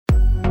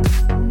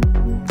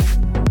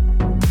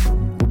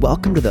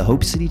Welcome to the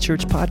Hope City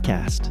Church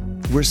podcast.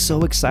 We're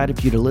so excited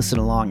for you to listen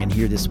along and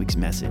hear this week's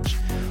message.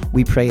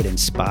 We pray it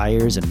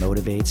inspires and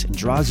motivates and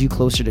draws you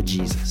closer to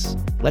Jesus.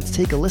 Let's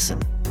take a listen.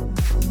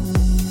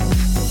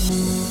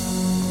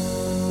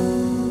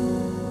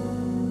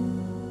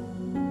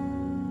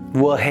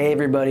 Well, hey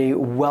everybody,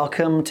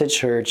 welcome to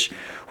church.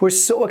 We're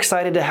so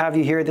excited to have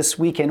you here this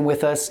weekend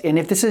with us. And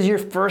if this is your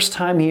first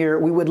time here,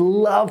 we would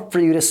love for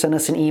you to send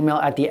us an email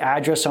at the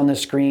address on the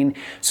screen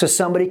so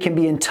somebody can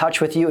be in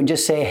touch with you and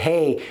just say,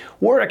 hey,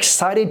 we're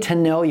excited to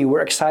know you.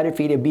 We're excited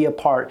for you to be a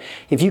part.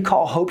 If you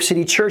call Hope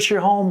City Church your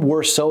home,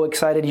 we're so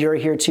excited you're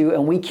here too.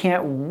 And we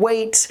can't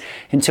wait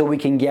until we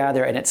can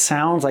gather. And it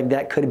sounds like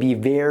that could be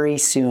very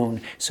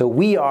soon. So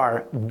we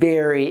are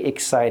very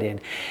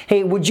excited.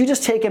 Hey, would you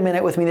just take a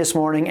minute with me this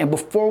morning? And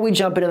before we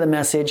jump into the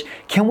message,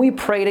 can we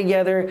pray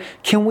together?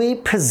 Can we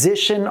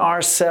position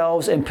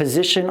ourselves and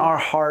position our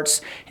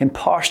hearts and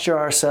posture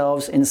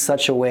ourselves in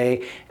such a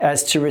way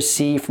as to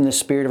receive from the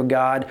Spirit of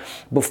God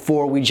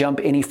before we jump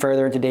any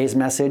further in today's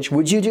message?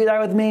 Would you do that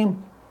with me?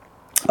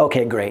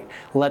 Okay, great.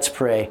 Let's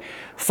pray.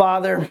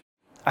 Father,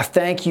 I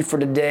thank you for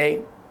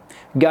today.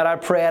 God, I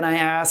pray and I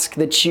ask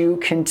that you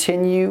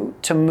continue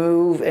to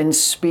move and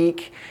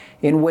speak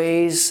in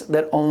ways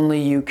that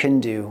only you can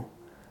do.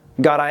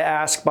 God, I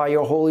ask by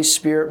your Holy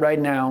Spirit right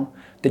now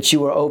that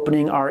you are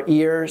opening our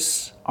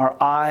ears, our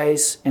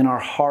eyes, and our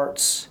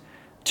hearts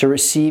to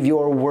receive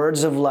your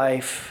words of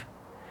life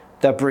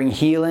that bring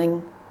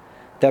healing,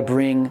 that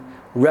bring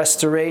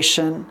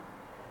restoration,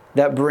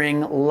 that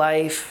bring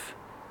life,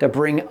 that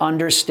bring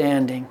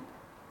understanding.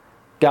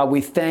 God,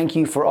 we thank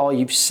you for all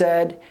you've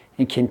said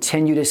and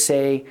continue to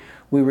say.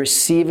 We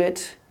receive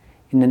it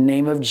in the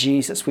name of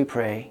Jesus, we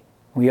pray.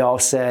 We all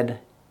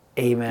said,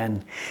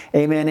 amen.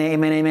 Amen,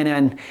 amen, amen,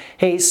 amen.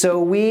 Hey,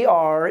 so we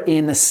are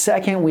in the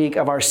second week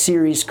of our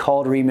series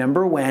called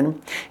Remember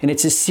When, and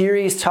it's a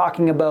series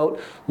talking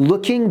about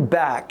looking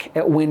back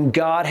at when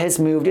God has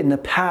moved in the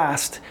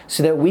past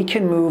so that we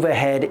can move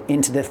ahead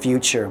into the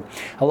future.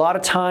 A lot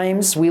of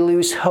times we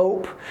lose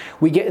hope.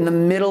 We get in the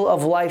middle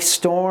of life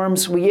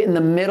storms. We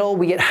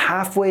get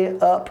halfway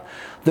up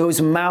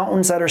those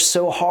mountains that are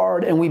so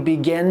hard, and we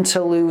begin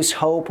to lose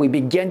hope. We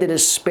begin to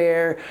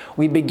despair.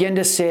 We begin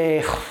to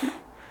say,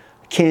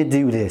 can't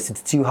do this,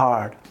 it's too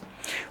hard.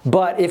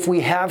 But if we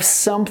have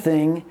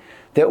something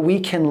that we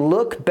can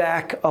look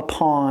back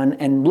upon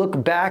and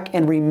look back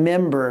and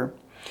remember,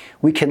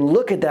 we can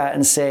look at that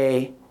and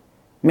say,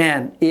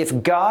 man,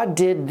 if God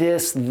did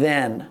this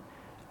then,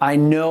 I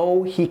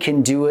know He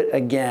can do it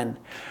again.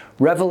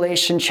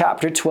 Revelation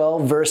chapter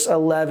 12, verse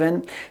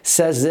 11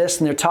 says this,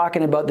 and they're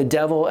talking about the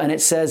devil, and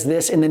it says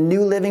this in the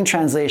New Living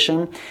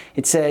Translation.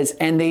 It says,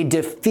 and they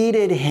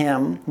defeated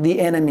him, the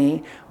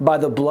enemy, by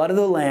the blood of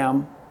the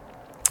Lamb,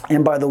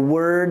 and by the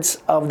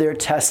words of their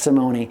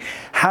testimony.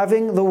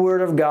 Having the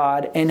Word of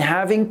God and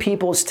having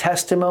people's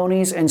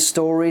testimonies and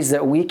stories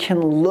that we can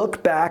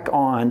look back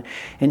on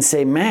and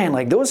say, man,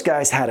 like those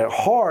guys had it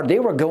hard. They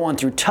were going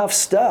through tough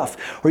stuff.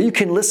 Or you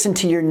can listen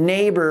to your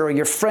neighbor or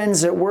your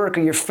friends at work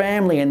or your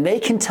family, and they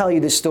can tell you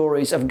the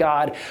stories of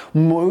God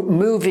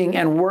moving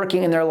and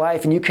working in their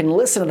life. And you can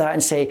listen to that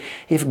and say,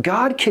 if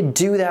God could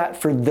do that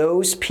for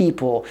those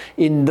people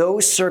in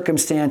those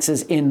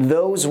circumstances, in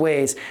those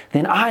ways,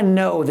 then I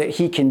know that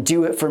He can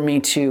do it for me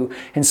too.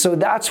 And so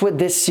that's what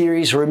this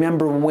series,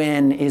 Remember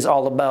When, is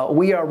all about.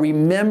 We are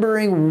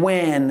remembering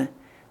when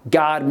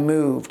God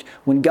moved,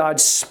 when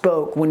God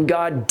spoke, when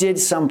God did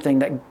something,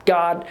 that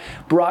God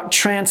brought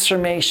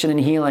transformation and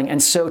healing.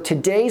 And so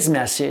today's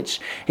message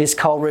is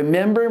called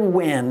Remember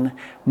When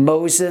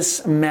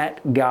Moses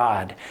Met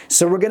God.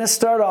 So we're going to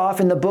start off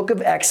in the book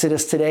of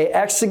Exodus today.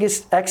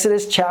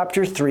 Exodus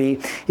chapter 3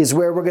 is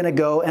where we're going to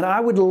go. And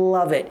I would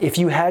love it if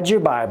you had your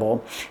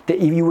Bible, that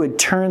you would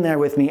turn there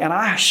with me. And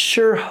I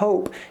sure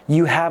hope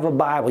you have a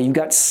Bible. You've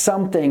got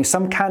something,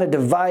 some kind of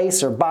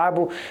device or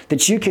Bible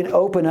that you can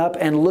open up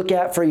and look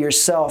at for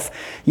yourself.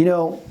 You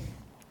know,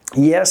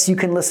 yes, you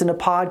can listen to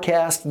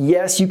podcasts.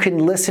 Yes, you can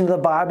listen to the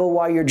Bible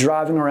while you're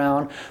driving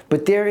around.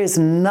 But there is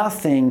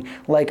nothing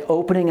like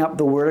opening up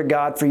the Word of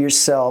God for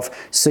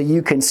yourself so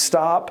you can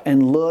stop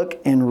and look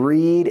and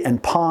read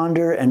and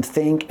ponder and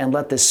think and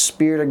let the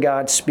Spirit of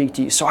God speak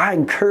to you. So I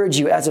encourage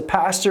you, as a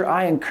pastor,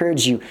 I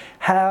encourage you,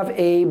 have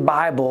a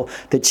Bible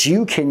that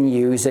you can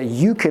use, that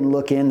you can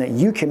look in, that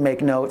you can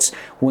make notes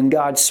when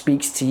God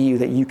speaks to you,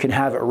 that you can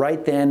have it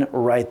right then,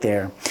 right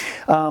there.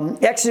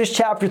 Exodus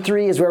chapter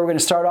 3 is where we're going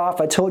to start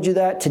off. I told you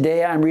that.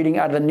 Today I'm reading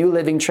out of the New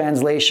Living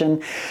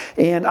Translation,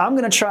 and I'm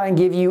going to try and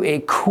give you a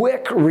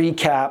quick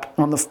recap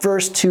on the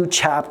first 2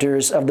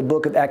 chapters of the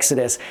book of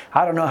Exodus.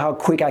 I don't know how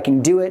quick I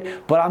can do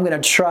it, but I'm going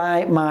to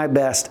try my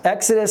best.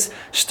 Exodus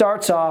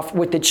starts off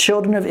with the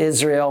children of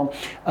Israel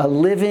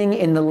living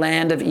in the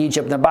land of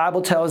Egypt. The Bible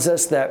tells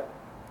us that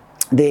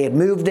They had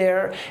moved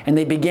there and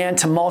they began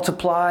to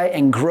multiply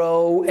and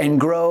grow and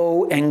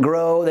grow and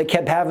grow. They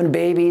kept having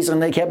babies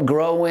and they kept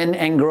growing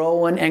and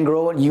growing and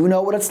growing. You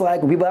know what it's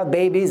like when people have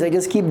babies, they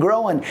just keep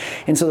growing.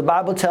 And so the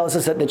Bible tells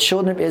us that the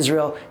children of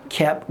Israel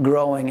kept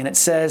growing. And it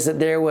says that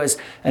there was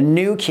a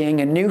new king,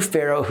 a new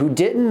Pharaoh who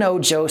didn't know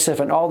Joseph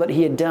and all that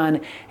he had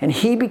done. And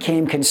he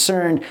became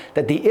concerned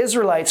that the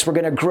Israelites were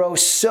going to grow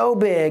so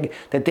big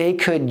that they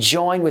could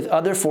join with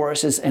other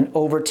forces and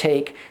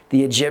overtake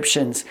the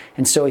Egyptians.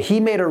 And so he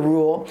made a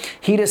rule.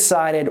 He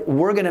decided,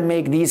 we're going to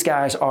make these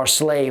guys our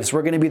slaves.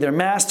 We're going to be their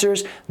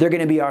masters. They're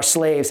going to be our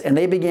slaves. And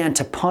they began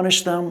to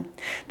punish them.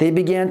 They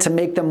began to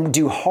make them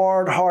do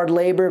hard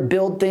labor,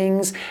 build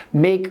things,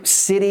 make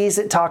cities.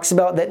 It talks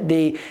about that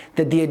the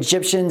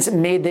Egyptians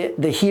made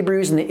the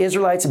Hebrews and the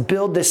Israelites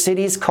build the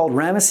cities called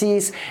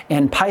Ramesses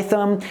and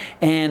Pithom.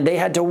 And they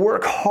had to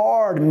work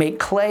hard, make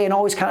clay and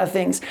all these kind of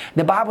things.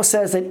 The Bible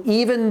says that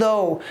even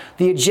though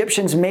the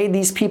Egyptians made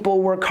these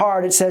people work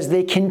hard, it says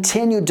they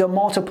continued to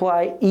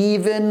multiply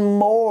even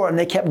more, and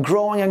they kept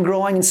growing and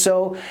growing. And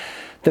so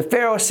the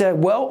Pharaoh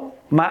said, well,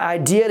 my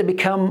idea to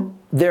become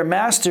their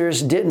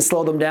masters didn't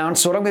slow them down.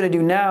 So what I'm going to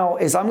do now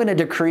is I'm going to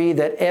decree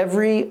that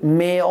every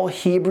male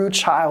Hebrew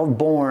child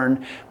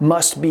born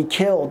must be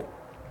killed.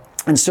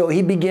 And so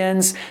he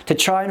begins to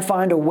try and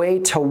find a way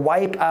to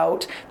wipe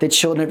out the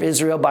children of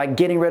Israel by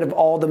getting rid of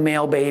all the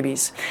male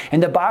babies.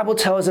 And the Bible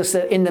tells us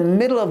that in the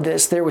middle of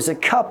this, there was a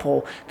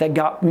couple that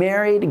got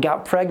married,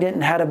 got pregnant,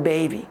 and had a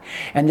baby.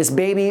 And this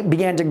baby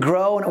began to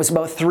grow, and it was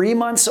about 3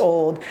 months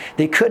old.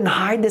 They couldn't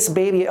hide this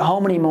baby at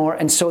home anymore.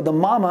 And so the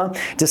mama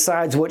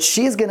decides what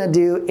she's going to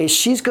do is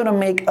she's going to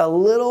make a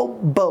little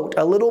boat,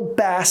 a little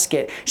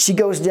basket. She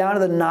goes down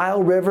to the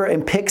Nile River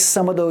and picks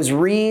some of those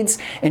reeds,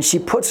 and she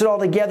puts it all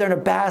together in a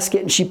basket.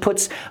 And she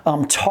puts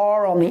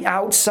tar on the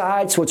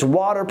outside so it's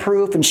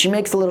waterproof, and she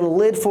makes a little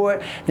lid for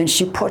it. Then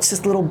she puts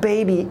this little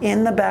baby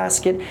in the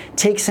basket,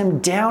 takes him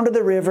down to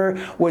the river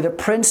where the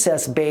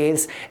princess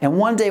bathes. And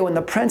one day when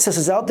the princess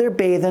is out there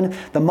bathing,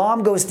 the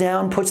mom goes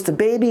down, puts the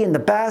baby in the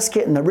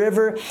basket in the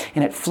river,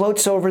 and it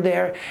floats over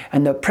there.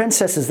 And the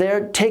princess is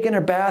there taking her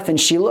bath, and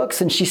she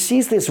looks and she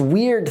sees this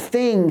weird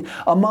thing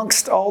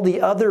amongst all the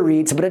other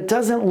reeds, but it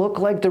doesn't look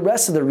like the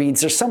rest of the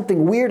reeds. There's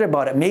something weird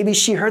about it. Maybe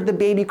she heard the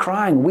baby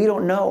crying. We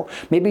don't know.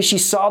 Maybe she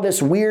saw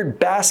this weird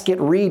basket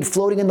reed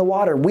floating in the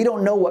water. We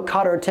don't know what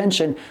caught her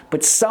attention,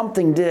 but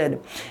something did.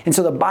 And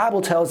so the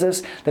Bible tells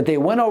us that they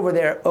went over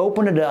there,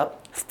 opened it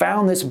up,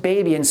 found this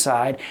baby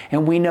inside,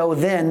 and we know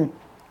then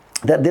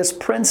that this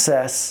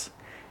princess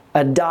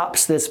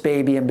adopts this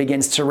baby and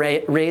begins to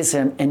raise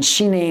him, and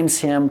she names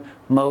him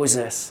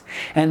Moses.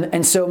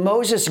 And so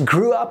Moses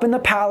grew up in the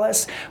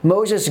palace.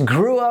 Moses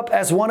grew up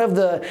as one of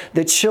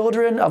the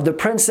children of the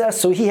princess,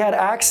 so he had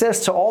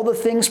access to all the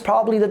things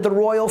probably that the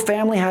royal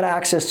family had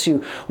access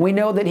to. We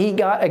know that he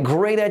got a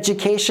great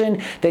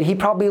education, that he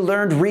probably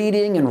learned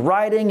reading and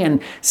writing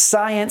and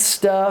science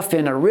stuff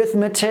and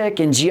arithmetic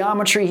and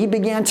geometry. He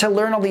began to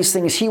learn all these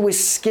things. He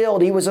was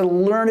skilled. He was a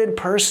learned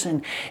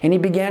person, and he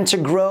began to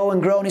grow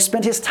and grow, and he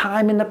spent his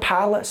time in the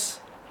palace.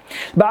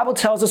 The Bible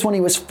tells us when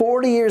he was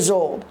 40 years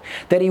old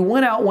that he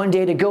went out one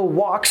day to go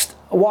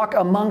walk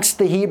amongst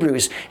the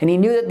Hebrews. And he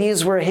knew that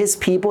these were his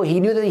people. He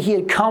knew that he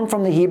had come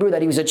from the Hebrew,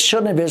 that he was a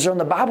children of Israel. And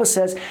the Bible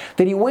says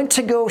that he went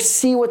to go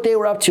see what they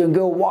were up to and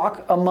go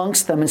walk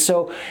amongst them. And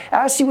so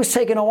as he was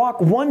taking a walk,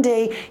 one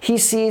day he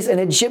sees an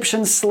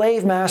Egyptian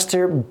slave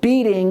master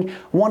beating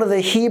one of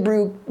the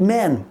Hebrew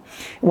men,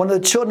 one of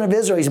the children of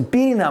Israel. He's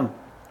beating them.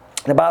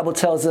 The Bible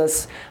tells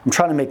us, I'm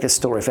trying to make this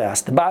story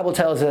fast. The Bible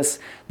tells us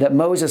that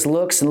Moses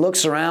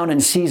looks around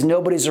and sees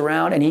nobody's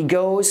around, and he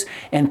goes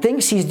and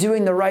thinks he's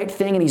doing the right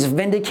thing, and he's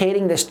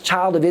vindicating this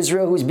child of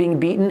Israel who's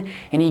being beaten.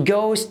 And he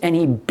goes and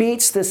he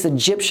beats this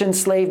Egyptian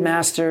slave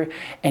master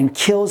and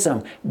kills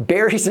him,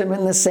 buries him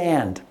in the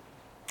sand.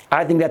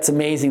 I think that's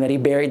amazing that he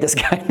buried this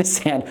guy in the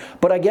sand.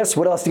 But I guess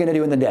what else are you going to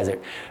do in the desert?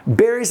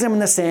 Buries him in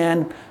the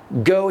sand,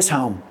 goes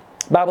home.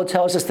 The Bible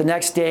tells us the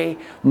next day,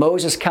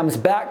 Moses comes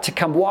back to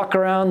come walk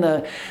around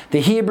the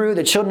Hebrew,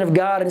 the children of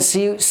God, and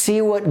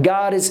see what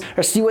God is,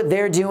 or see what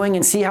they're doing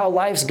and see how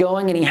life's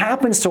going. And he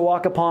happens to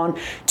walk upon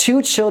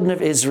two children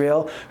of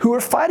Israel who are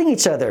fighting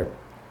each other.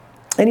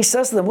 And he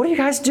says to them, what are you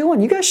guys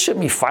doing? You guys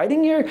shouldn't be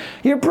fighting.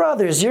 You're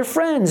brothers, you're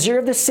friends, you're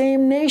of the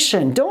same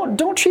nation.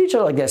 Don't treat each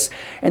other like this.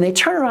 And they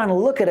turn around and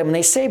look at him, and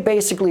they say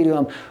basically to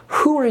him,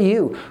 who are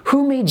you?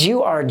 Who made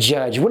you our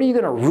judge? What are you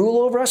going to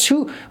rule over us?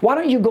 Why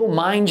don't you go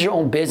mind your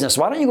own business?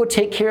 Why don't you go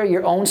take care of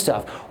your own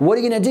stuff? What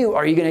are you going to do?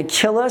 Are you going to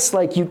kill us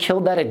like you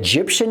killed that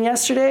Egyptian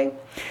yesterday?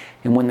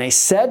 And when they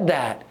said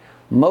that,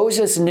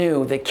 Moses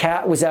knew the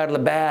cat was out of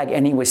the bag,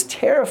 and he was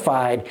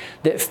terrified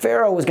that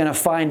Pharaoh was going to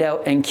find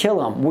out and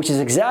kill him, which is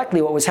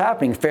exactly what was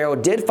happening. Pharaoh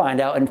did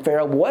find out, and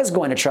Pharaoh was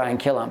going to try and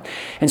kill him.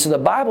 And so the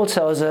Bible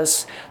tells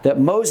us that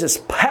Moses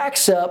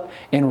packs up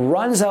and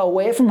runs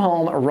away from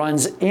home,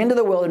 runs into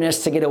the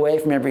wilderness to get away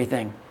from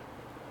everything.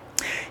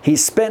 He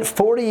spent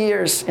 40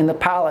 years in the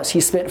palace.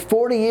 He spent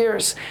 40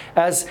 years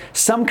as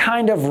some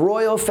kind of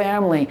royal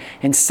family,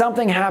 and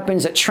something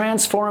happens that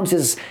transforms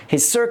his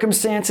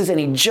circumstances, and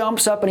he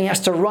jumps up and he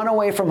has to run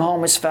away from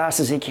home as fast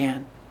as he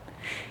can.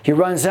 He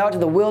runs out to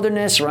the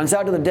wilderness, runs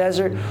out to the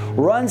desert,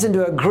 runs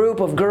into a group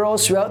of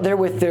girls who are out there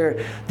with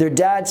their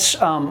dad's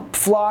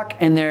flock,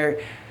 and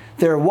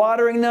they're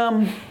watering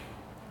them.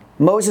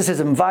 Moses is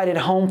invited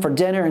home for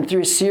dinner, and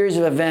through a series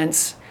of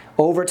events,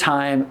 over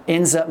time,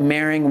 ends up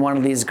marrying one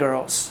of these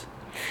girls.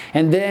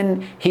 And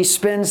then he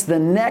spends the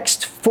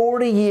next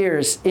 40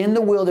 years in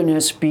the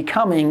wilderness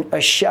becoming a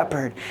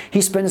shepherd.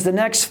 He spends the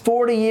next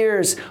 40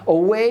 years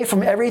away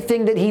from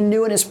everything that he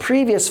knew in his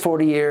previous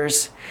 40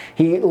 years.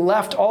 He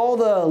left all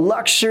the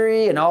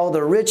luxury and all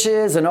the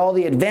riches and all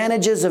the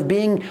advantages of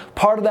being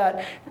part of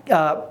that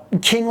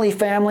kingly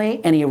family,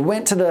 and he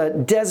went to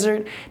the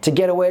desert to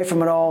get away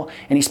from it all,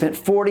 and he spent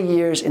 40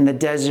 years in the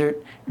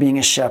desert being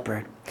a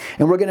shepherd.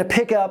 And we're going to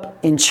pick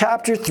up in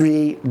chapter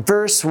 3,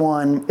 verse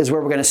 1 is where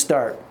we're going to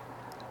start.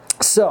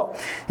 So,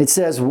 it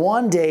says,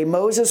 one day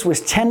Moses was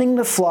tending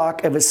the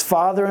flock of his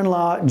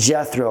father-in-law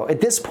Jethro.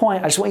 At this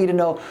point, I just want you to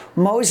know,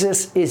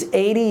 Moses is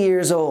 80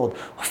 years old.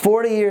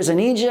 40 years in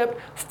Egypt,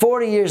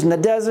 40 years in the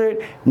desert.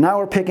 Now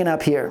we're picking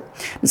up here.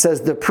 It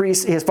says, the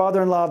priest, his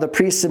father-in-law, the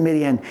priest of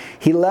Midian,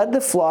 he led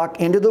the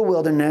flock into the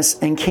wilderness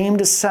and came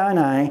to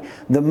Sinai,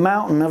 the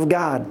mountain of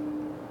God.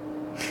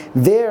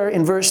 There,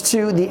 in verse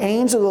 2, the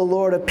angel of the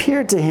Lord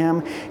appeared to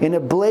him in a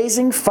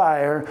blazing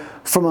fire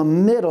from a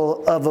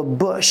middle of a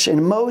bush.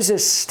 And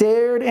Moses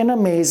stared in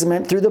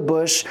amazement through the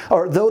bush,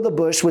 or though the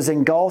bush was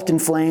engulfed in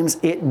flames,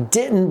 it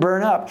didn't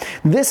burn up.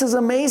 This is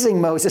amazing,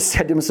 Moses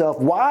said to himself.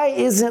 Why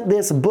isn't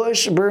this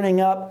bush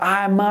burning up?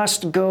 I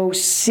must go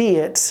see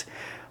it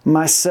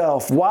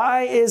myself.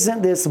 Why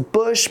isn't this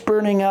bush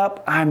burning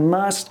up? I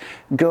must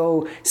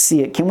go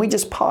see it. Can we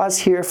just pause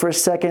here for a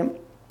second?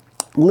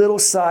 Little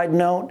side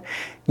note,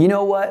 you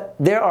know what?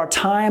 There are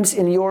times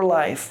in your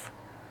life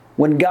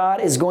when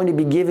God is going to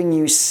be giving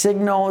you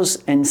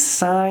signals and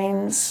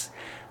signs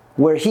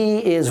where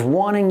He is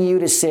wanting you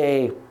to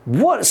say,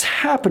 what is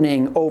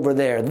happening over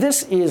there?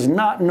 This is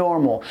not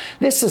normal.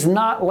 This is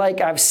not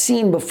like I've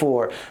seen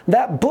before.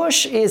 That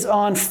bush is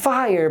on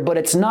fire, but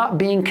it's not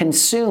being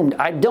consumed.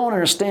 I don't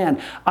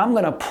understand. I'm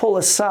going to pull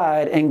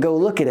aside and go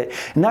look at it.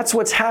 And that's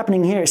what's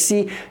happening here.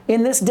 See,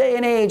 in this day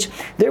and age,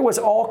 there was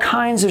all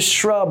kinds of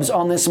shrubs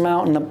on this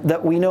mountain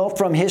that we know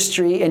from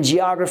history and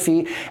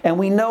geography. And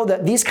we know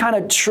that these kind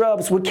of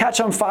shrubs would catch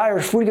on fire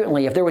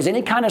frequently. If there was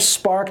any kind of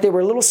spark, they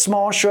were little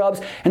small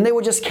shrubs, and they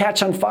would just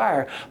catch on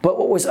fire. But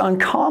what was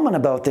uncommon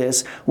about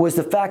this was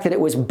the fact that it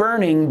was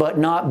burning but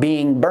not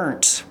being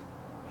burnt.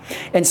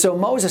 And so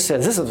Moses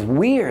says, this is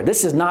weird.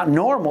 This is not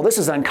normal. This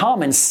is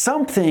uncommon.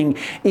 Something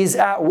is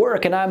at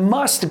work, and I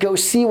must go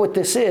see what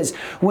this is.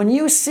 When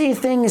you see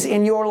things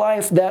in your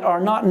life that are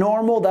not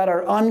normal, that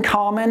are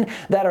uncommon,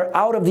 that are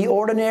out of the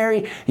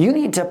ordinary, you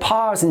need to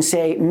pause and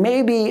say,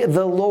 maybe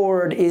the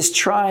Lord is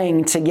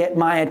trying to get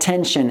my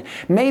attention.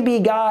 Maybe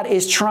God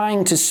is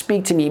trying to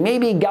speak to me.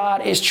 Maybe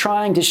God is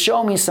trying to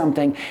show me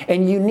something.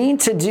 And you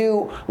need to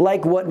do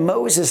like what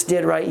Moses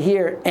did right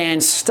here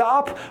and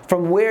stop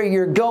from where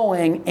you're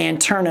going and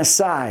turn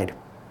aside.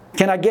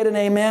 Can I get an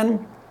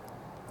amen?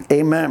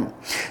 Amen.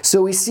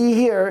 So we see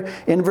here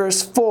in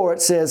verse 4,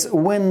 it says,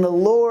 when the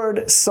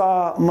Lord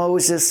saw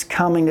Moses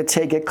coming to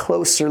take a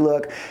closer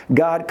look,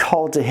 God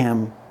called to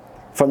him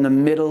from the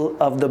middle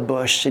of the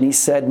bush, and He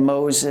said,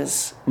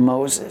 Moses,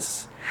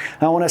 Moses.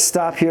 I want to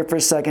stop here for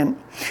a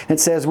second. It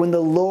says, when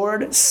the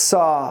Lord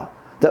saw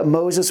that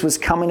Moses was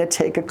coming to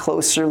take a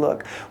closer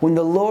look, when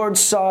the Lord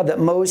saw that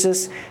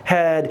Moses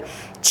had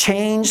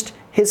changed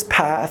his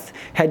path,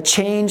 had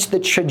changed the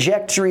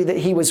trajectory that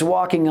he was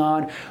walking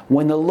on,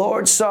 when the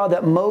Lord saw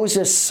that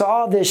Moses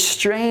saw this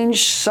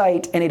strange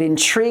sight and it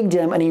intrigued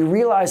him, and he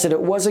realized that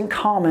it wasn't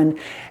common,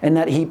 and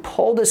that he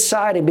pulled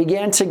aside and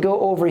began to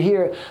go over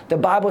here, the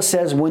Bible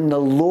says when the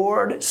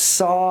Lord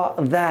saw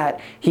that,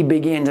 He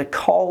began to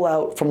call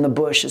out from the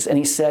bushes, and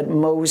He said,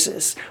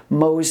 Moses,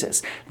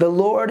 Moses. The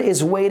Lord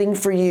is waiting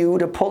for you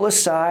to pull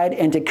aside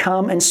and to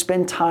come and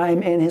spend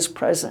time in His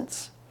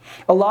presence.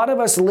 A lot of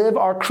us live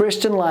our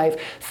Christian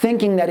life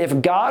thinking that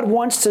if God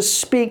wants to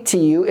speak to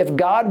you, if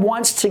God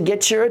wants to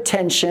get your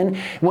attention,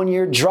 when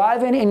you're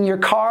driving in your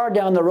car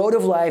down the road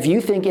of life, you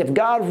think if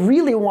God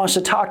really wants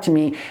to talk to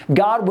me,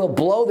 God will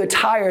blow the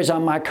tires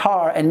on my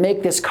car and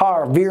make this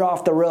car veer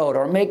off the road,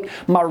 or make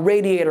my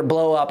radiator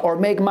blow up, or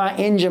make my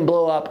engine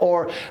blow up,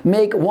 or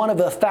make one of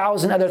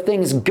 1,000 other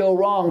things go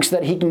wrong so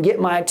that He can get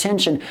my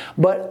attention.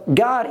 But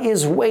God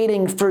is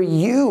waiting for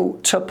you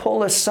to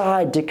pull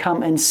aside to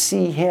come and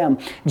see Him.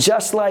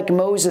 just like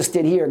Moses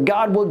did here.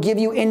 God will give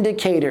you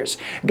indicators.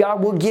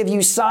 God will give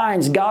you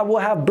signs. God will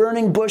have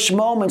burning bush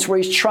moments where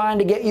he's trying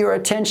to get your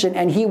attention,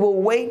 and he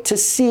will wait to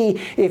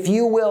see if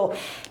you will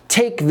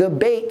take the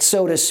bait,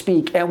 so to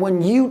speak. And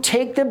when you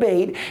take the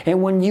bait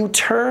and when you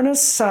turn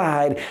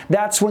aside,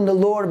 that's when the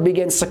Lord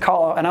begins to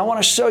call out. And I want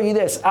to show you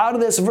this. Out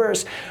of this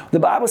verse, the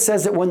Bible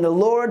says that when the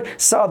Lord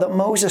saw that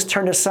Moses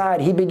turned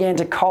aside, he began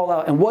to call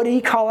out. And what did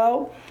he call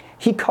out?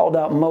 He called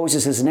out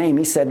Moses' name.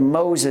 He said,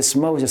 Moses,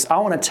 Moses. I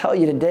want to tell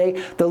you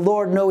today, the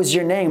Lord knows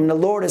your name. The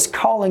Lord is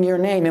calling your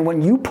name. And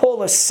when you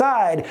pull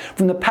aside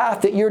from the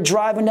path that you're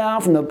driving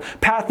down, from the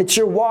path that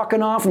you're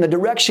walking on, from the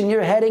direction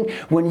you're heading,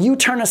 when you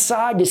turn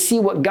aside to see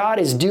what God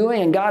is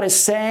doing and God is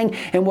saying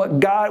and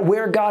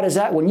where God is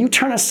at, when you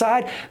turn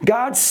aside,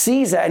 God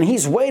sees that and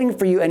he's waiting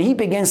for you and he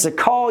begins to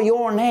call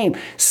your name.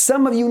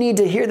 Some of you need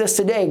to hear this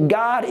today.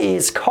 God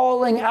is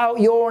calling out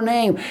your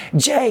name.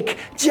 Jake,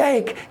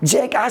 Jake,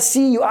 Jake, I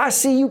see you. I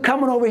see you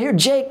coming over here.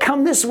 Jake,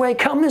 come this way,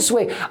 come this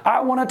way.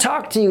 I want to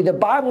talk to you. The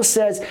Bible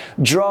says,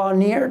 draw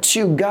near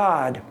to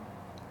God.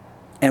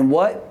 And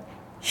what?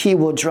 He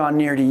will draw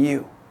near to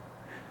you.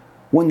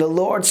 When the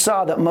Lord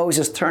saw that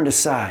Moses turned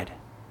aside,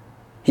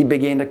 he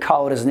began to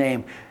call out his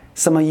name.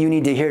 Some of you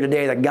need to hear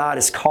today that God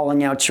is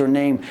calling out your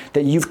name,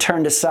 that you've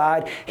turned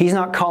aside. He's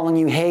not calling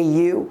you, hey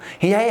you,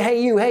 hey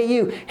you, hey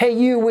you, hey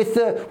you with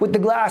the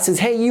glasses,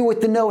 hey you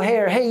with the no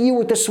hair, hey you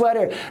with the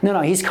sweater.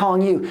 No, he's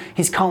calling you.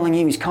 He's calling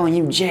you. He's calling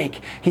you Jake.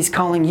 He's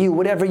calling you,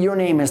 whatever your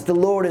name is. The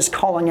Lord is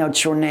calling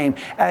out your name.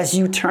 As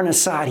you turn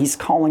aside, he's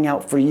calling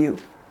out for you.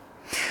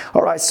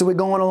 All right, so we're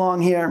going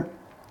along here.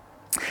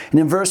 And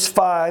in verse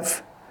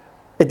 5,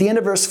 at the end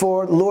of verse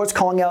 4, the Lord's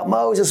calling out,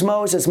 Moses,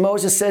 Moses.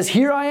 Moses says,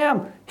 here I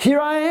am,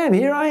 here I am,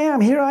 here I am,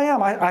 here I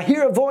am. I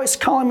hear a voice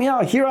calling me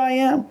out, here I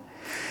am.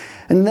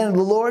 And then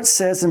the Lord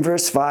says in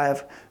verse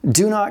 5,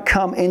 do not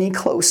come any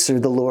closer,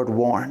 the Lord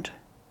warned.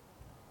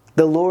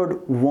 The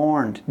Lord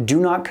warned,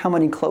 do not come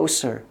any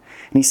closer.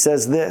 And he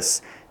says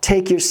this,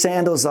 take your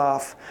sandals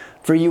off,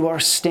 for you are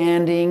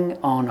standing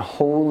on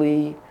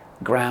holy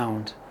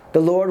ground. The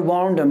Lord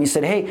warned him. He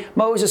said, hey,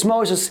 Moses,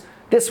 Moses,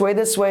 this way,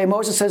 this way.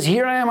 Moses says,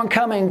 here I am, I'm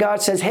coming.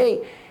 God says,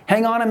 hey,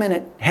 hang on a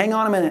minute, hang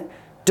on a minute.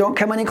 Don't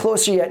come any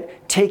closer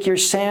yet. Take your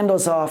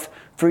sandals off,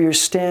 for you're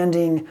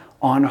standing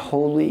on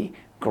holy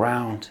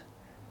ground.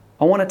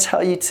 I want to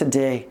tell you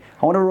today,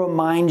 I want to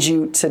remind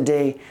you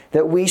today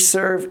that we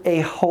serve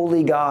a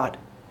holy God.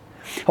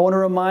 I want to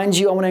remind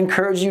you, I want to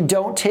encourage you,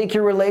 don't take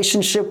your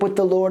relationship with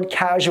the Lord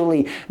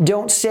casually.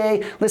 Don't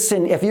say,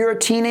 listen, if you're a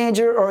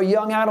teenager or a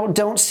young adult,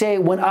 don't say,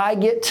 when I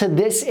get to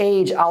this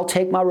age, I'll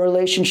take my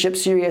relationship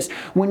serious.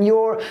 When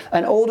you're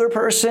an older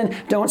person,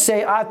 don't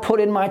say, I've put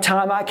in my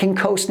time, I can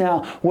coast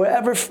now.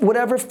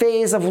 Whatever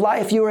phase of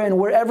life you're in,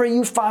 wherever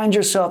you find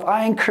yourself,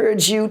 I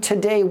encourage you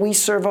today, we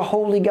serve a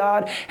holy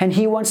God and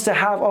he wants to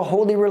have a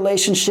holy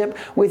relationship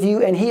with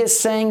you. And he is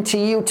saying to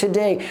you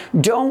today,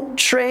 don't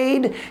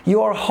trade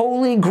your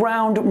holy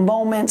ground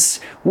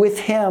moments with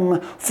him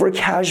for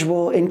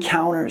casual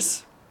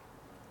encounters.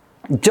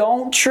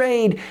 Don't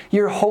trade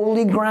your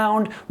holy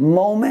ground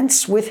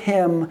moments with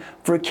him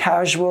for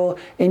casual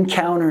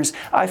encounters.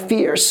 I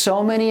fear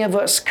so many of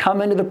us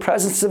come into the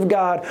presence of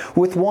God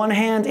with one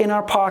hand in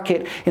our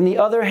pocket and the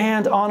other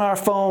hand on our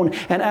phone.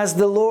 And as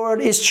the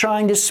Lord is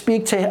trying to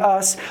speak to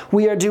us,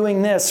 we are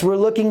doing this. We're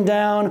looking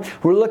down,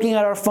 we're looking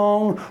at our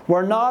phone,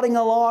 we're nodding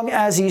along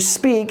as he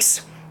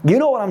speaks. You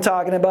know what I'm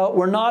talking about.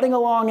 We're nodding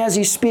along as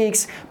he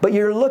speaks, but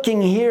you're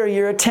looking here,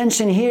 your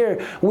attention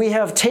here. We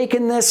have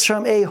taken this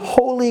from a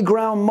holy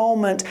ground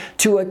moment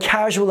to a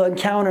casual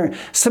encounter.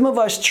 Some of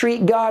us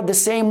treat God the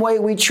same way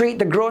we treat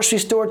the grocery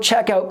store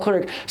checkout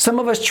clerk. Some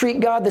of us treat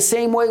God the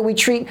same way we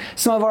treat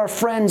some of our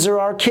friends or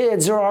our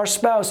kids or our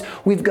spouse.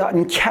 We've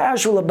gotten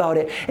casual about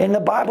it. And the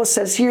Bible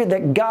says here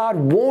that God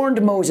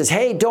warned Moses,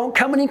 hey, don't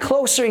come any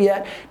closer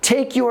yet.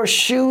 Take your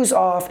shoes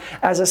off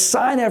as a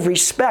sign of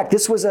respect.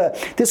 This was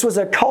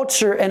a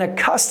culture and a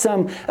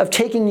custom of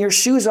taking your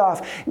shoes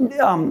off.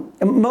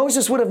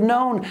 Moses would have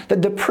known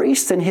that the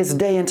priests in his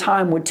day and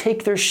time would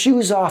take their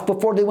shoes off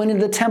before they went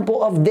into the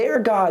temple of their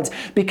gods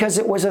because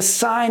it was a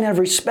sign of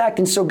respect.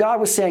 And so God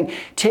was saying,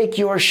 take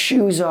your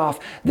shoes off.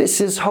 This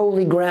is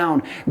holy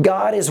ground.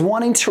 God is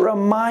wanting to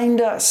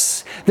remind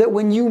us that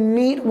when you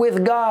meet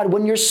with God,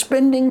 when you're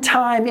spending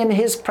time in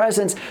his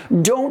presence,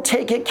 don't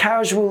take it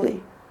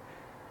casually.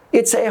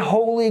 It's a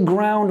holy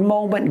ground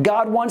moment.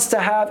 God wants to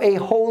have a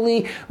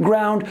holy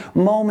ground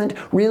moment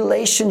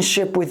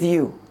relationship with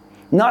you.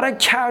 Not a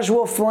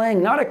casual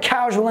fling, not a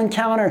casual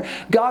encounter.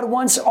 God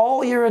wants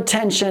all your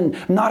attention,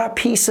 not a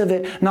piece of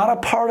it, not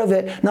a part of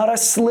it, not a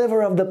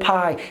sliver of the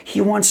pie. He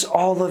wants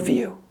all of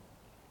you.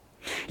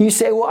 You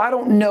say, well, I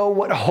don't know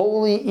what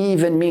holy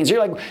even means.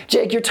 You're like,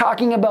 Jake, you're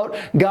talking about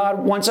God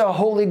wants a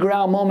holy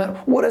ground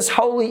moment. What does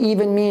holy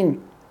even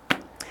mean?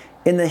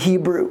 In the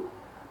Hebrew,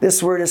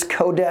 this word is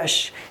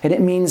kodesh, and it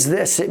means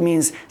this. It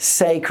means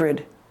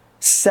sacred,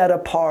 set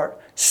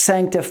apart,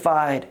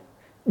 sanctified,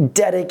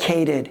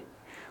 dedicated.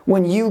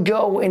 When you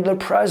go in the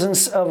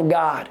presence of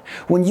God,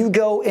 when you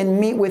go and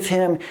meet with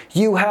Him,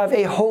 you have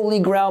a holy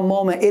ground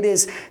moment. It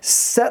is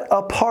set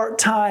apart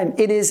time.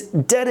 It is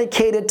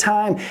dedicated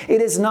time.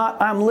 It is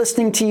not, I'm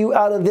listening to you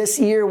out of this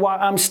ear while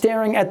I'm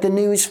staring at the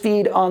news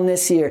feed on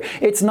this ear.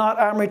 It's not,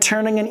 I'm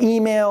returning an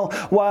email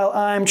while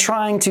I'm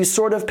trying to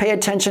sort of pay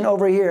attention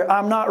over here.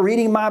 I'm not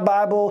reading my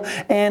Bible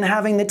and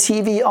having the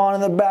TV on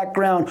in the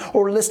background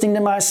or listening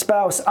to my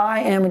spouse.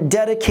 I am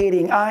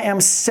dedicating. I am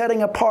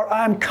setting apart.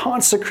 I'm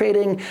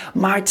consecrating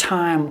my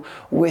time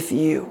with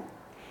you.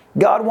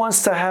 God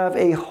wants to have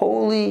a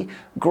holy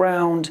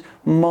ground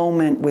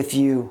moment with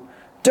you.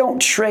 Don't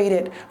trade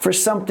it for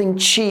something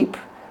cheap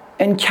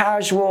and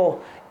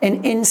casual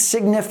and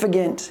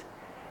insignificant.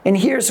 And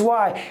here's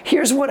why.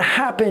 Here's what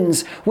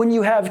happens when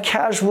you have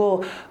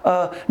casual,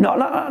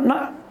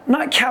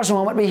 not casual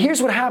moment, but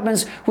here's what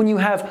happens when you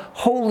have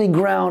holy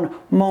ground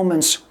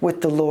moments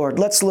with the Lord.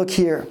 Let's look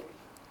here.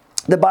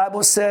 The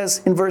Bible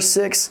says in verse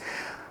 6,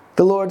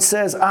 the Lord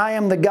says, I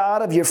am the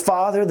God of your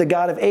father, the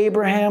God of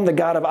Abraham, the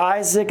God of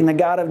Isaac, and the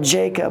God of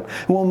Jacob.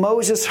 When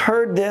Moses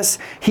heard this,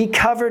 he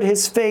covered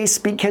his face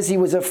because he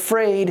was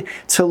afraid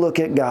to look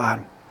at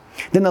God.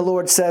 Then the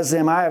Lord says to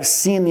him, I have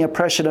seen the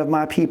oppression of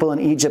my people in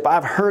Egypt.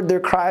 I've heard their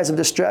cries of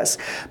distress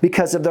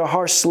because of their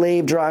harsh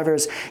slave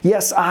drivers.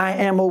 Yes, I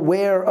am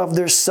aware of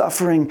their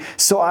suffering.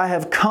 So I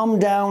have come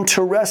down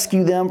to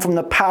rescue them from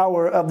the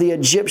power of the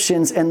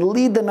Egyptians and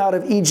lead them out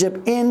of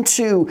Egypt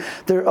into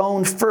their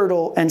own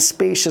fertile and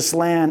spacious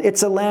land.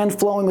 It's a land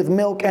flowing with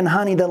milk and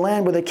honey, the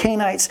land where the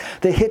Canaanites,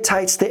 the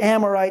Hittites, the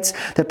Amorites,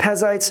 the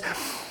Perizzites,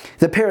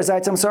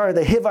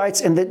 the Hivites,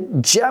 and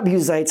the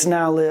Jebusites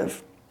now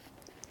live.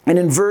 And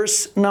in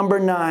verse number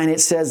 9, it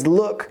says,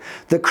 look,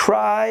 the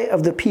cry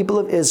of the people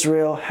of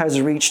Israel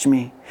has reached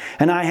me,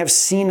 and I have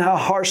seen how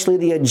harshly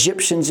the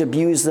Egyptians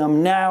abuse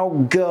them. Now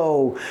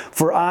go,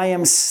 for I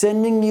am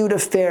sending you to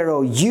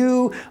Pharaoh.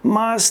 You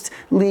must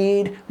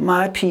lead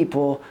my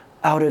people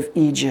out of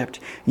Egypt.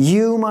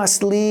 You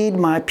must lead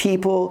my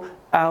people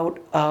out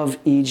of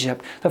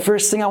Egypt. The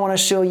first thing I want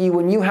to show you,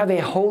 when you have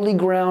a holy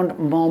ground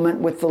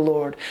moment with the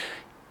Lord,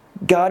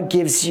 God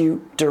gives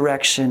you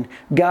direction.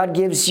 God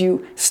gives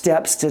you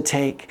steps to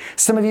take.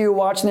 Some of you are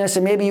watching this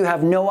and maybe you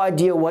have no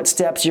idea what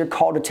steps you're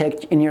called to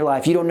take in your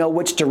life. You don't know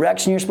which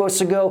direction you're supposed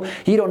to go.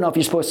 You don't know if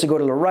you're supposed to go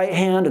to the right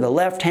hand or the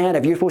left hand,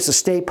 if you're supposed to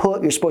stay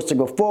put, you're supposed to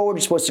go forward,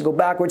 you're supposed to go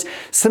backwards.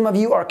 Some of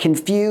you are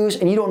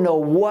confused and you don't know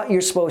what you're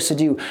supposed to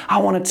do. I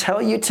want to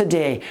tell you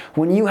today,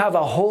 when you have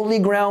a holy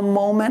ground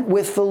moment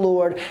with the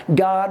Lord,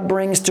 God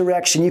brings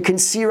direction. You can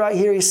see right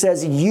here, he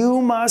says,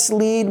 you must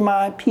lead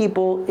my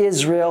people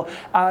Israel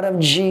out of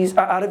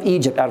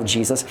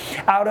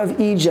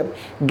Egypt.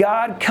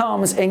 God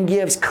comes and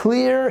gives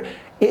clear,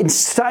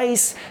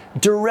 concise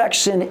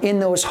direction in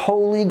those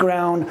holy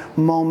ground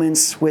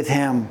moments with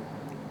Him.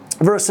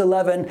 Verse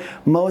 11,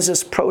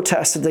 Moses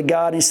protested to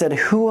God and he said,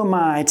 who am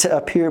I to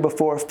appear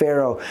before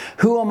Pharaoh?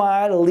 Who am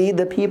I to lead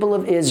the people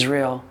of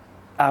Israel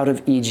out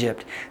of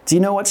Egypt? Do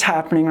you know what's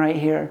happening right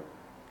here?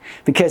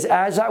 Because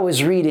as I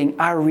was reading,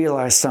 I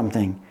realized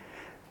something.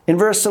 In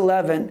verse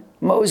 11,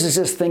 Moses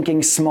is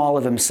thinking small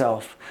of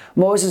himself.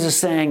 Moses is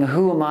saying,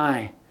 who am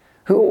I?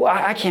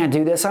 I can't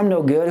do this. I'm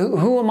no good.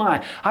 Who am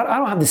I? I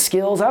don't have the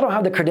skills. I don't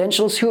have the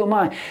credentials. Who am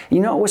I?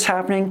 You know what was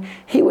happening?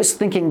 He was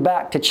thinking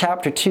back to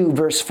chapter 2,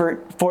 verse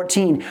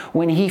 14,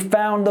 when he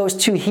found those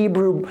two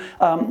Hebrew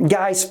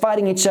guys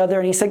fighting each other.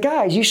 And he said,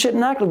 guys, you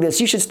shouldn't act like this.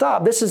 You should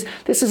stop. This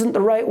isn't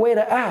the right way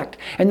to act.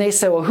 And they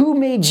said, well, who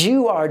made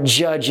you our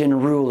judge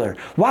and ruler?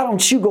 Why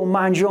don't you go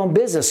mind your own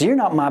business? You're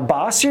not my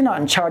boss. You're not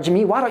in charge of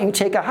me. Why don't you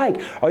take a hike?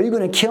 Are you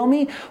going to kill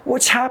me?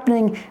 What's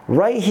happening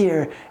right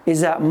here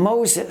is that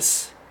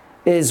Moses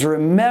is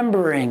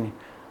remembering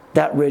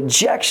that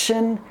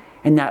rejection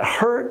and that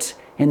hurt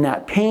and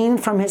that pain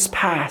from his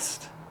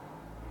past.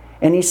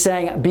 And he's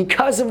saying,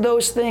 because of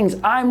those things,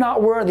 I'm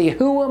not worthy.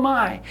 Who am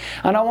I?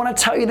 And I want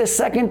to tell you the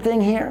second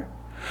thing here.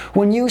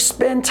 When you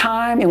spend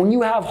time and when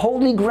you have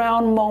holy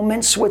ground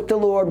moments with the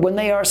Lord, when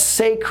they are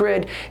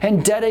sacred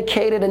and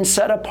dedicated and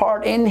set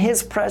apart in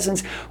His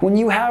presence, when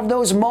you have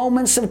those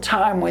moments of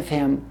time with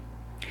Him,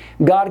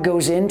 God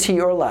goes into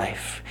your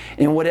life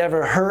and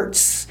whatever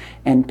hurts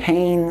and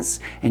pains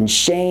and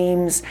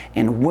shames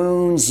and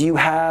wounds you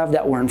have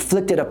that were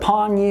inflicted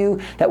upon you,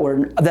 that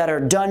are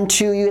done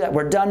to you, that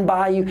were done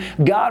by you,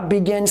 God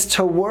begins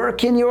to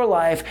work in your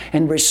life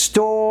and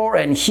restore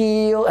and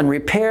heal and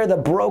repair the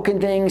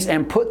broken things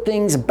and put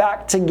things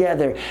back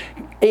together.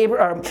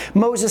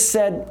 Moses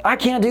said, I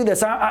can't do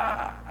this.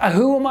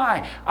 Who am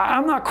I?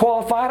 I'm not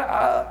qualified.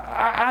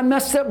 I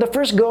messed up the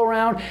first go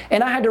around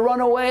and I had to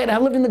run away and I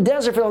lived in the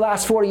desert for the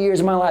last 40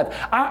 years of my life.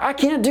 I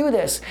can't do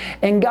this.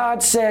 And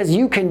God says,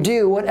 you can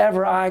do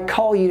whatever I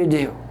call you to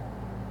do.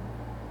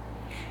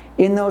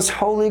 In those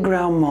holy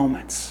ground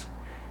moments,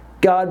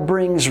 God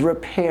brings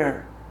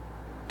repair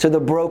to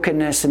the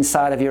brokenness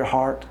inside of your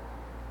heart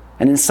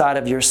and inside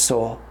of your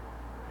soul.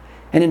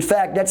 And in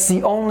fact, that's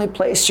the only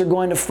place you're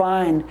going to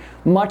find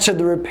much of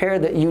the repair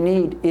that you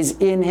need is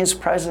in His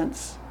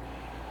presence.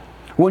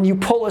 When you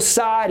pull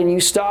aside and you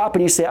stop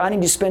and you say, I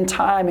need to spend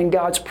time in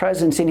God's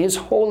presence, in His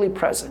holy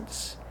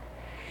presence.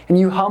 And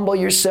you humble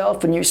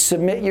yourself and you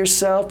submit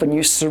yourself and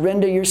you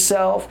surrender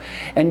yourself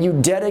and you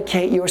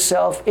dedicate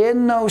yourself,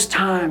 in those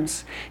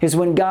times is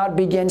when God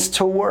begins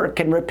to work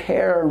and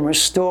repair and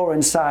restore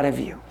inside of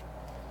you.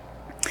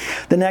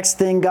 The next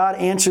thing, God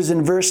answers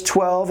in verse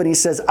 12, and He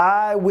says,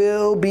 I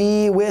will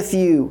be with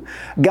you.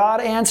 God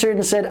answered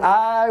and said,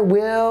 I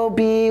will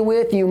be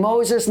with you.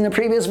 Moses in the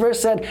previous verse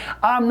said,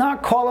 I'm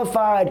not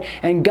qualified.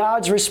 And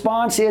God's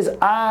response is,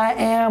 I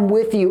am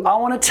with you. I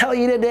want to tell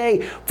you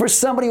today, for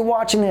somebody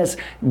watching this,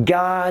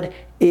 God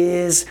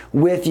is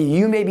with you.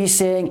 You may be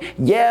saying,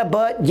 yeah,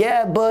 but.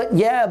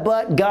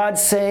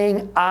 God's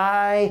saying,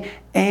 I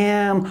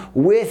am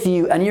with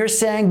you. And you're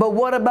saying, but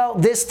what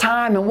about this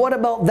time? And what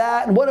about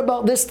that? And what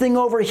about this thing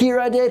over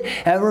here I did?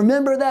 And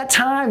remember that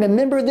time? And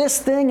remember this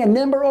thing? And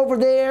remember over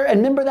there? And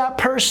remember that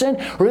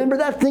person? Remember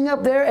that thing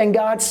up there? And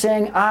God's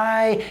saying,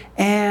 I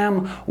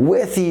am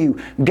with you.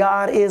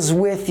 God is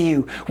with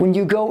you. When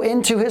you go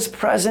into His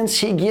presence,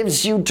 He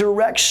gives you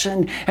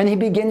direction and He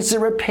begins to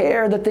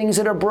repair the things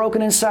that are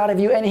broken inside of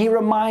you. And He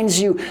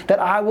reminds you that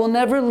I will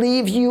never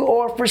leave you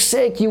or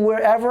forsake you.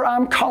 Wherever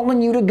I'm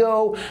calling you to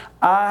go,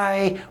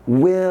 I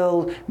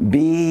will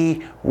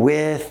be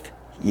with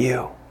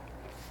you.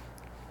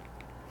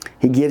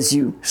 He gives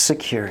you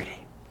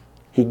security.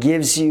 He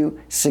gives you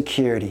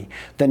security.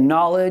 The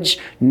knowledge,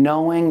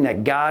 knowing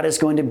that God is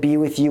going to be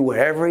with you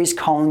wherever He's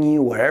calling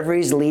you, wherever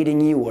He's leading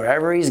you,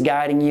 wherever He's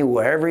guiding you,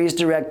 wherever He's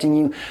directing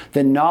you.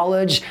 The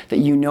knowledge that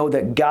you know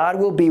that God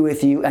will be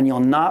with you and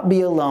you'll not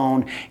be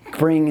alone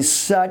brings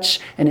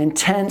such an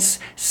intense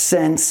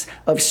sense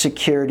of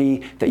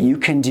security that you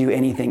can do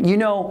anything. You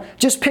know,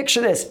 just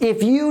picture this.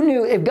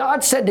 If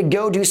God said to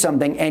go do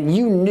something and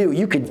you knew,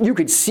 you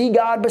could see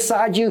God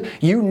beside you,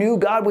 you knew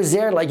God was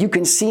there, like you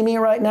can see me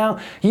right now,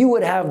 you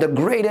would have the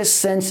greatest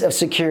sense of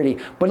security.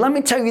 But let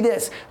me tell you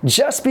this,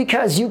 just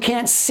because you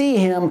can't see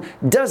Him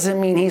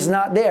doesn't mean He's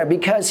not there,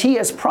 because He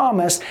has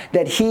promised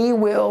that He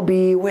will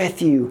be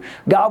with you.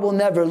 God will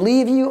never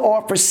leave you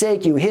or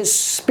forsake you. His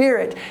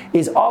Spirit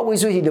is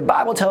always with you. The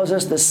Bible tells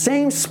us the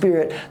same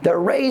Spirit that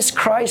raised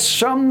Christ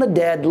from the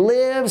dead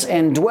lives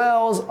and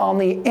dwells on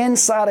the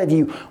inside of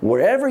you.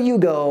 Wherever you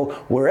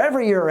go,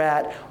 wherever you're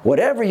at,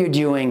 whatever you're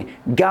doing,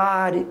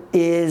 God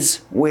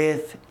is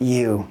with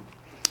you.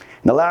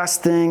 And the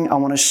last thing I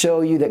want to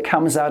show you that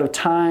comes out of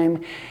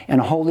time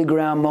and holy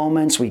ground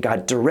moments, we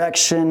got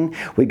direction,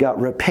 we got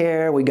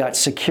repair, we got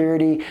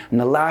security. And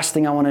the last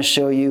thing I want to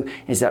show you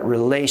is that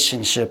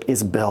relationship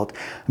is built.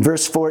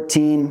 Verse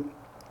 13,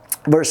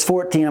 Moses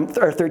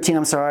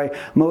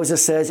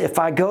says, if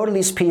I go to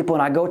these people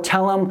and I go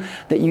tell them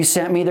that you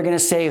sent me, they're going to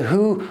say,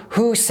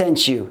 who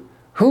sent you?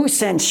 Who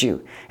sent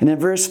you? And in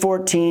verse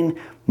 14,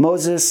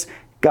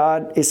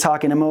 God is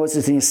talking to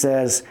Moses and He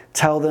says,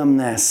 tell them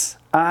this,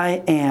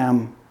 I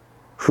am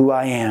who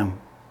I am.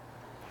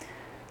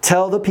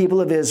 Tell the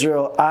people of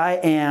Israel, I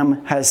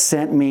am has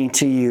sent me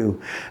to you.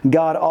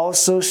 God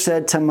also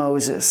said to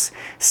Moses,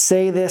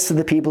 say this to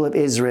the people of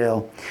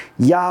Israel,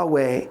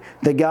 Yahweh,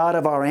 the God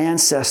of our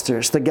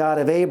ancestors, the God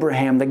of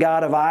Abraham, the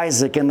God of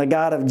Isaac, and the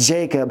God of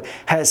Jacob,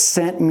 has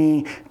sent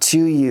me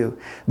to you.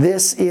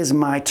 This is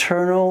my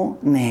eternal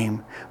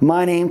name,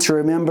 my name to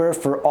remember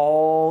for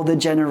all the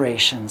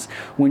generations.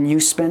 When you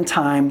spend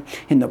time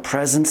in the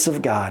presence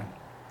of God,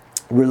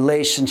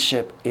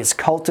 relationship is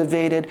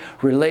cultivated,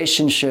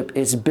 relationship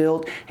is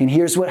built. And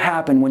here's what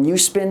happened. When you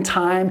spend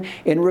time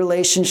in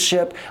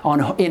relationship,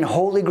 in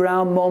holy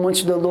ground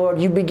moments with the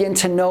Lord, you begin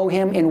to know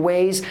Him in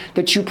ways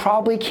that you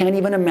probably can't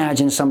even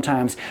imagine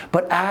sometimes.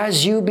 But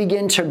as you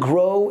begin to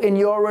grow in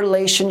your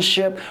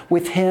relationship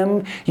with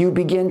Him, you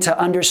begin to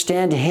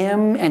understand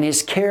Him and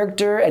His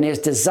character and His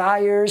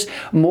desires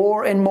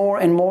more and more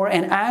and more.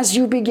 And as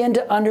you begin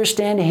to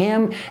understand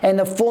Him and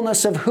the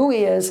fullness of who He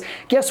is,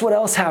 guess what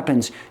else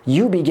happens?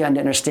 You begin to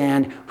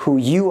understand who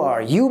you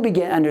are. You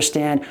begin to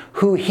understand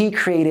who He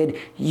created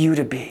you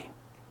to be.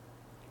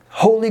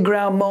 Holy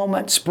ground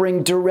moments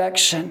bring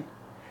direction.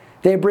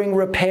 They bring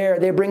repair.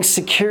 They bring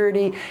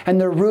security.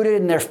 And they're rooted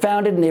and they're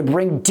founded and they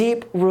bring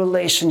deep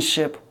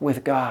relationship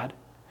with God.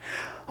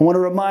 I want to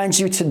remind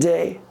you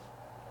today,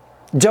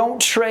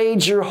 don't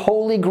trade your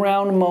holy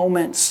ground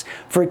moments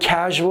for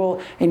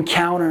casual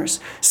encounters.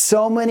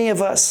 So many of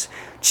us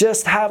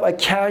just have a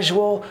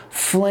casual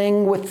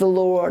fling with the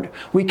Lord.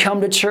 We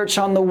come to church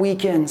on the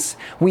weekends.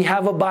 We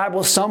have a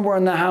Bible somewhere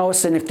in the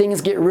house, and if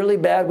things get really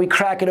bad, we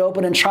crack it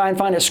open and try and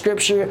find a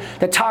scripture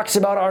that talks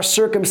about our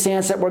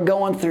circumstance that we're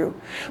going through.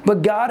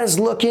 But God is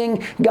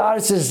looking, God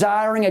is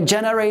desiring a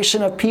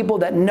generation of people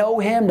that know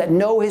Him, that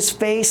know His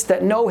face,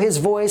 that know His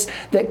voice,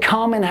 that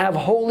come and have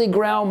holy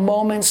ground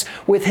moments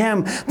with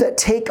Him, that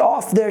take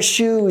off their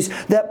shoes,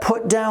 that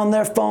put down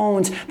their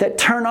phones, that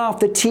turn off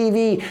the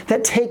TV,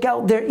 that take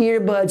out their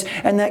earbuds,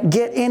 and that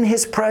get in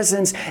His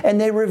presence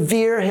and they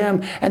revere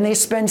Him and they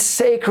spend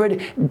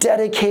sacred,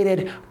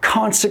 dedicated,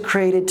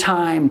 consecrated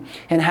time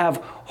and have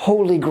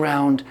holy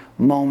ground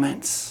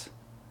moments.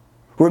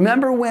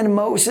 Remember when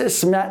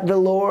Moses met the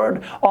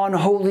Lord on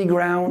holy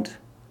ground?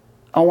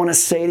 I want to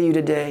say to you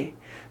today,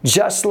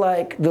 just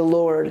like the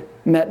Lord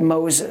met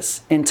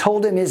Moses and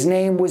told him his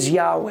name was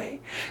Yahweh,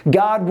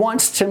 God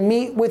wants to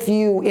meet with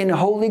you in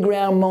holy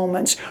ground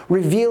moments,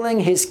 revealing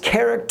His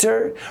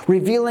character,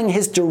 revealing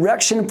His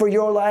direction for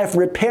your life,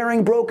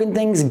 repairing broken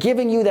things,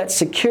 giving you that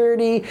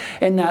security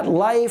and that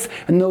life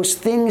and those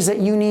things that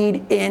you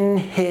need in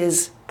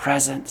His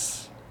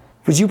presence.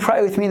 Would you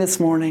pray with me this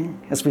morning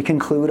as we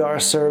conclude our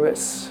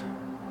service?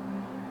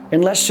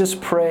 And let's just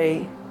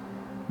pray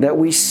that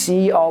we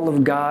see all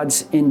of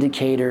God's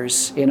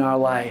indicators in our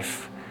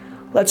life.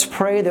 Let's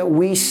pray that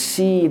we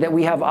see, that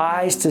we have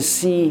eyes to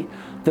see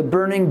the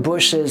burning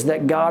bushes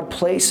that God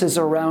places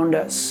around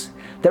us,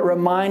 that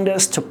remind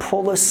us to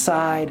pull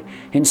aside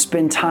and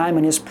spend time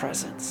in His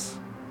presence.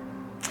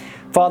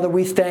 Father,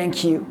 we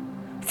thank You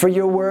for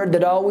Your word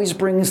that always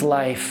brings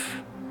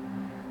life,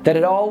 that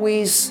it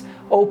always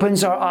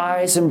opens our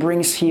eyes and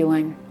brings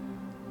healing.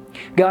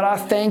 God, I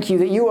thank You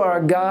that You are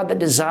a God that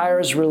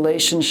desires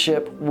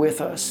relationship with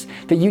us,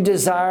 that You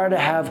desire to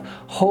have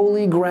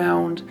holy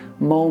ground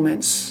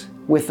moments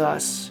with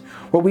us,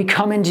 where we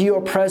come into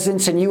Your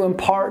presence and You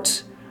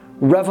impart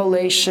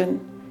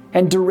revelation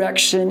and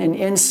direction and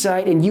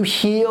insight, and You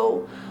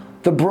heal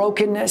the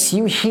brokenness,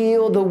 You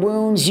heal the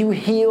wounds, You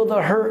heal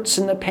the hurts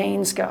and the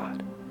pains,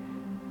 God.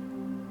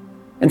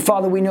 And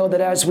Father, we know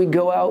that as we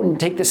go out and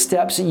take the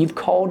steps that You've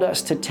called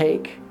us to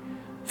take,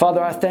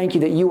 Father, I thank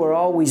You that You are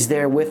always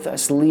there with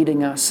us,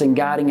 leading us and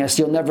guiding us.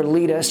 You'll never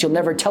lead us. You'll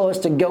never tell us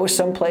to go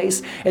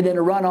someplace and then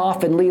run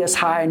off and lead us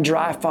high and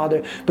dry,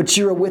 Father. But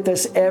You are with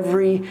us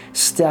every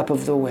step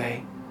of the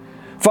way.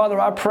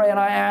 Father, I pray and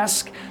I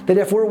ask that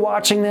if we're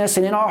watching this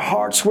and in our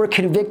hearts we're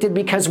convicted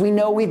because we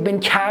know we've been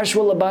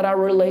casual about our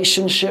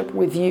relationship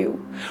with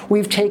You.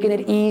 We've taken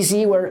it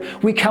easy where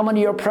we come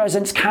into Your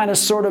presence kind of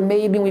sort of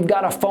maybe we've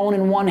got a phone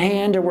in one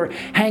hand or we're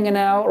hanging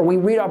out or we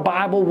read our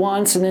Bible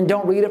once and then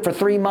don't read it for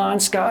 3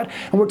 months, God.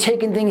 And we're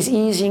taking things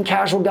easy and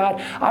casual, God.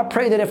 I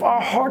pray that if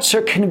our hearts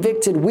are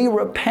convicted, we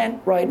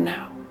repent right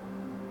now.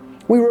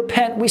 We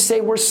repent. We say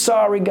we're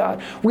sorry,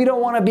 God. We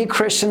don't want to be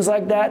Christians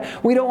like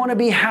that. We don't want to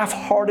be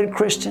half-hearted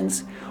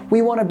Christians.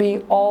 We want to be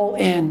all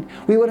in.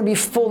 We want to be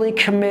fully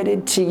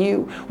committed to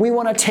You. We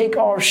want to take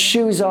our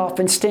shoes off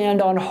and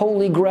stand on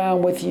holy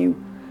ground with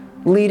You,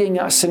 leading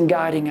us and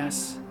guiding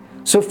us.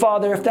 So,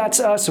 Father, if that's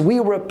us,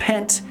 we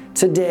repent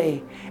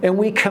today and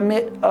we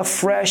commit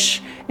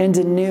afresh and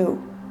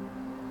anew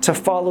to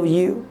follow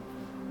You,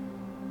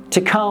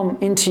 to come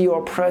into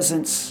Your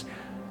presence,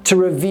 to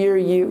revere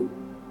You,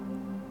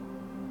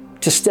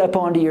 to step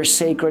onto Your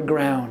sacred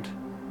ground,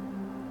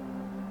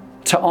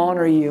 to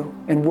honor You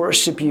and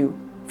worship You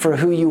for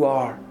who You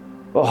are,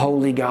 a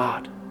holy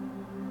God.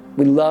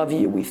 We love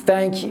You. We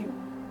thank You.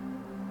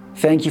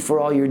 Thank You for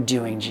all You're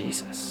doing,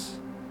 Jesus.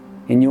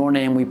 In Your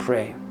name we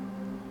pray.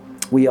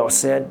 We all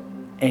said,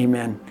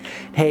 amen.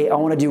 Hey, I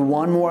want to do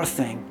one more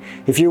thing.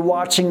 If you're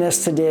watching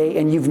this today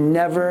and you've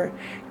never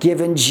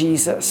given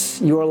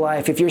Jesus your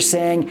life, if you're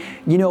saying,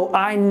 you know,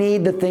 I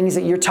need the things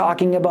that you're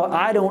talking about,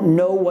 I don't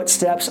know what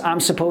steps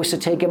I'm supposed to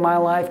take in my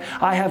life,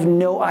 I have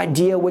no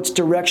idea which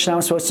direction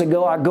I'm supposed to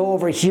go, I go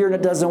over here and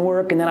it doesn't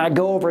work, and then I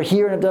go over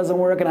here and it doesn't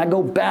work, and I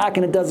go back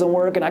and it doesn't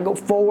work, and I go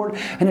forward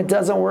and it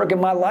doesn't work,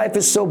 and my life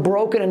is so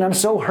broken and I'm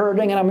so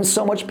hurting and I'm in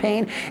so much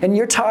pain, and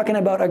you're talking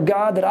about a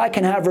God that I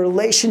can have a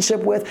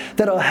relationship with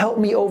that'll help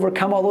me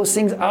overcome all those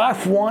things. I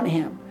want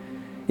Him.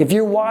 If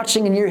you're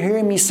watching and you're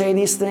hearing me say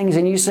these things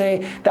and you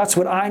say, that's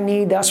what I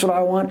need, that's what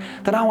I want,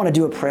 then I want to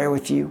do a prayer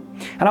with you.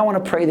 And I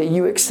want to pray that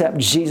you accept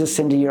Jesus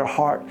into your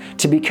heart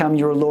to become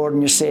your Lord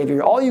and your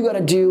Savior. All you got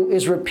to do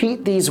is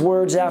repeat these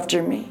words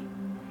after me.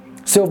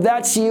 So if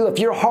that's you, if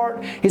your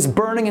heart is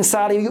burning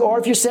inside of you, or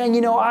if you're saying,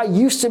 you know, I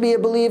used to be a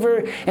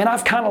believer and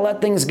I've kind of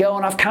let things go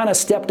and I've kind of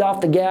stepped off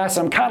the gas,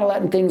 I'm kind of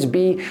letting things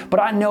be, but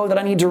I know that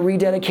I need to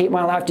rededicate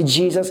my life to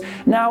Jesus,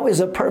 now is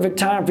a perfect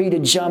time for you to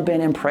jump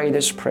in and pray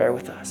this prayer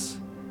with us.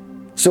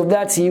 So if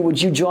that's you,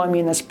 would you join me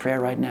in this prayer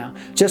right now?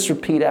 Just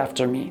repeat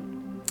after me.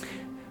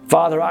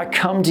 Father, I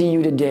come to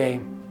You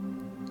today.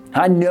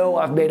 I know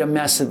I've made a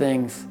mess of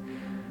things.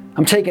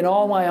 I'm taking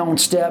all my own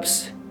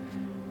steps,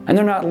 and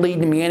they're not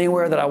leading me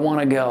anywhere that I want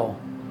to go.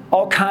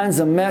 All kinds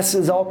of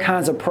messes, all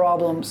kinds of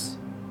problems.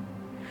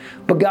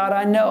 But God,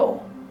 I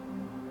know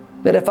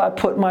that if I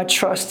put my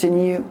trust in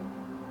You,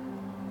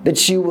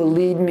 that You will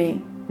lead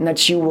me and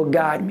that You will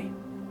guide me.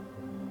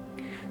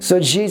 So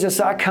Jesus,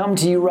 I come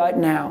to You right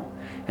now,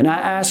 and I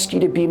ask You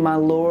to be my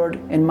Lord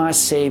and my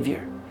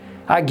Savior.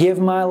 I give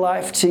my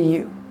life to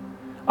You.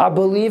 I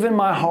believe in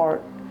my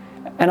heart,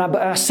 and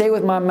I say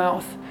with my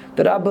mouth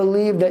that I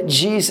believe that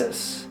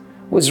Jesus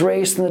was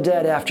raised from the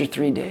dead after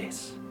 3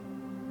 days.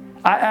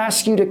 I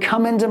ask You to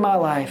come into my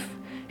life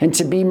and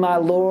to be my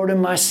Lord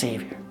and my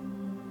Savior.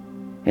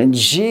 In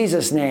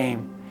Jesus'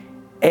 name,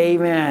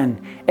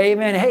 Amen.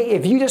 Amen. Hey,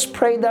 if you just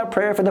prayed that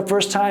prayer for the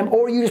first time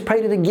or you just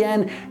prayed it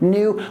again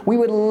new, we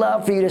would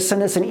love for you to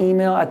send us an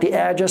email at the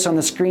address on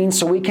the screen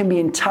so we can be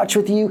in touch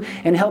with you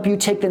and help you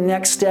take the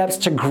next steps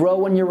to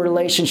grow in your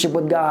relationship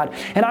with God.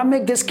 And I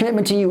make this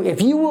commitment to you.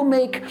 If you will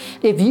make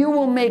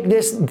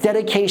this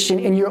dedication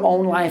in your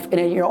own life and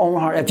in your own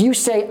heart, if you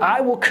say,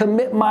 I will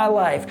commit my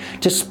life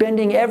to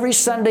spending every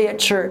Sunday at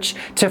church,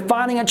 to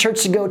finding a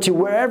church to go to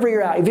wherever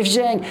you're at, if you're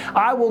saying,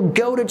 I will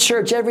go to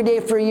church every day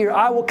for a year,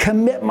 I will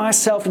commit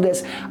myself to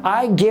this,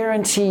 I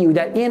guarantee you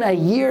that in a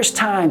year's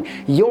time,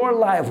 your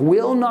life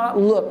will not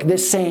look the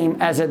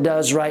same as it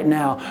does right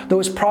now.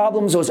 Those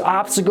problems, those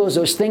obstacles,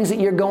 those things that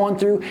you're going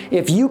through,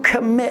 if you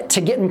commit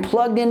to getting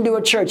plugged into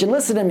a church, and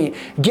listen to me,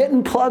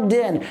 getting plugged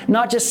in,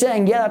 not just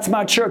saying, yeah, that's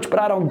my church, but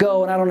I don't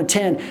go and I don't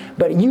attend,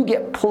 but you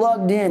get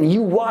plugged in,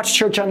 you watch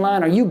church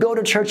online, or you go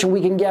to church and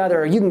we can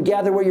gather, or you can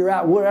gather where you're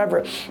at,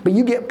 wherever, but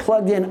you get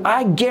plugged in,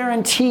 I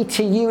guarantee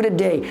to you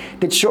today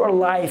that your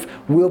life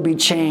will be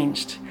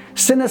changed.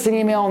 Send us an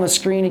email on the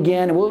screen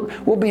again, and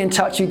we'll be in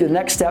touch with you the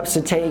next steps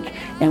to take.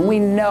 And we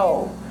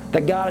know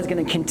that God is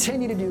going to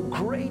continue to do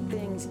great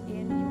things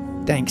in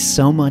you. Thanks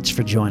so much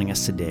for joining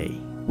us today.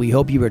 We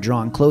hope you are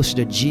drawn closer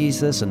to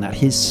Jesus and that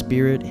His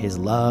Spirit, His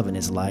love, and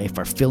His life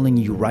are filling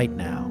you right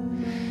now.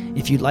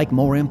 If you'd like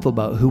more info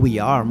about who we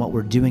are and what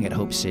we're doing at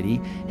Hope City,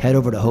 head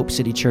over to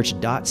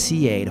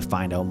hopecitychurch.ca to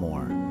find out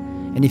more.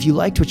 And if you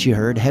liked what you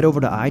heard, head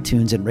over to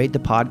iTunes and rate the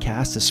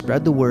podcast to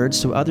spread the word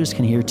so others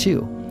can hear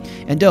too.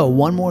 And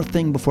one more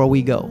thing before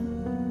we go.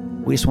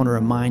 We just want to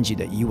remind you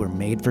that you were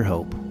made for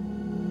hope.